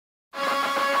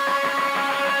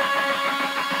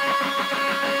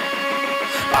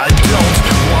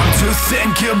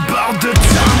think about the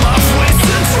time I've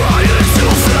wasted trying to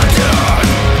forget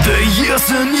the years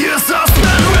and years I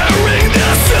spent wearing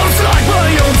their suits like my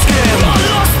own skin. I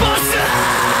lost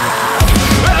myself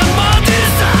and my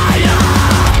desire,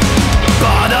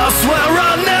 but I swear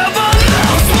I never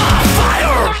lost my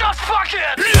fire. I'm not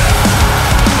fucking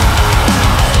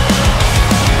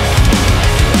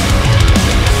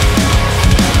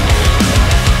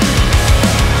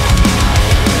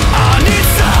I need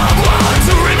someone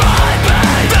to remind me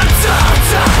that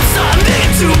sometimes I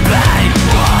need to pay.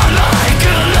 One like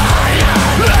a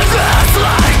lion, and less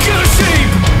like a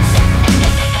sheep.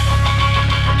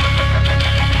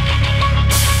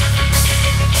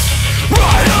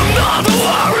 I am not a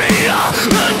warrior,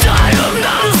 and I am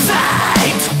not a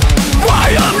saint.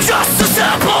 I am just a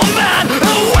simple man,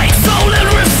 a weak soul in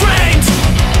restraint.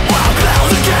 I'll build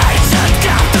the gates and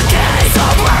count the gates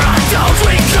of where I don't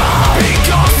recall,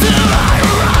 because the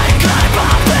higher I climb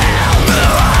up hill, the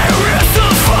higher is the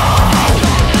fall.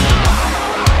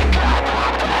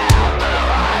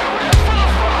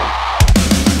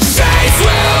 Chains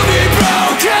will be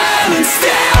broken and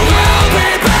steel will be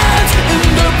bent. In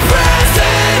the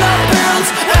prison I built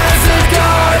as a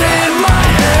guard in my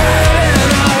head,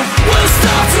 and I will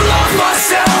start to love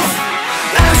myself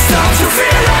and start to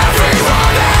fear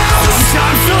everyone else.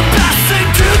 Sometimes the best thing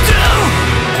to do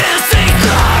is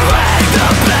ignoring the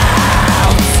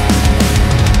bells.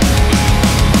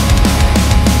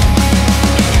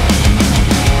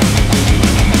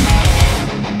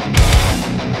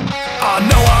 I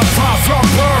know I'm far from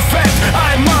perfect,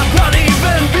 I might not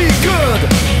even be good,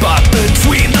 but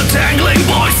between the tangling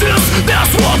voices,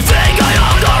 there's one thing I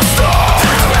understood.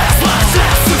 There's less much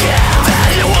left to give than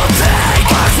you will take.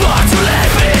 There's more to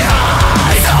leave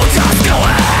behind, so just go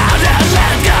ahead and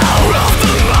let go of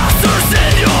the monsters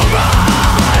in your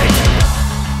mind.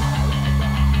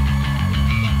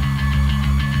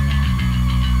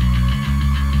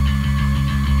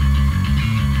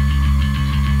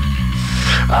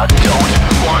 I don't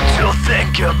want to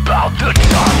think about the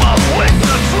time I've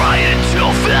wasted trying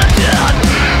to fit in.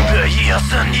 The years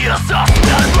and years I've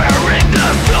spent wearing the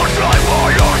suits like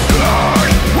my own skin.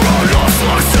 I lost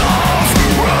myself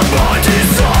and my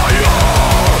desire,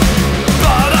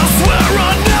 but I swear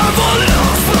I never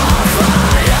lose my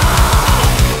fire.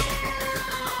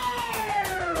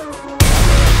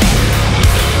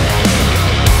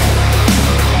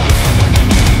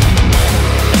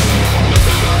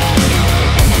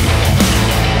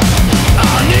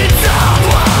 I need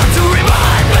someone to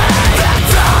remind me that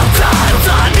sometimes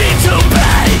I need to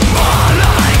pay. More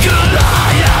like a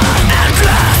lion and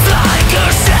less like a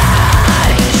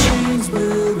shade. Chains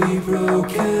will be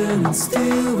broken and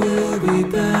steel will be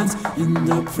bent. In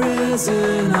the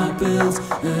prison I built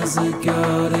as a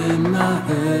god in my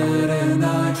head, and I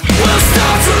Will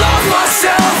start to love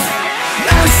myself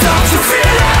and start to fear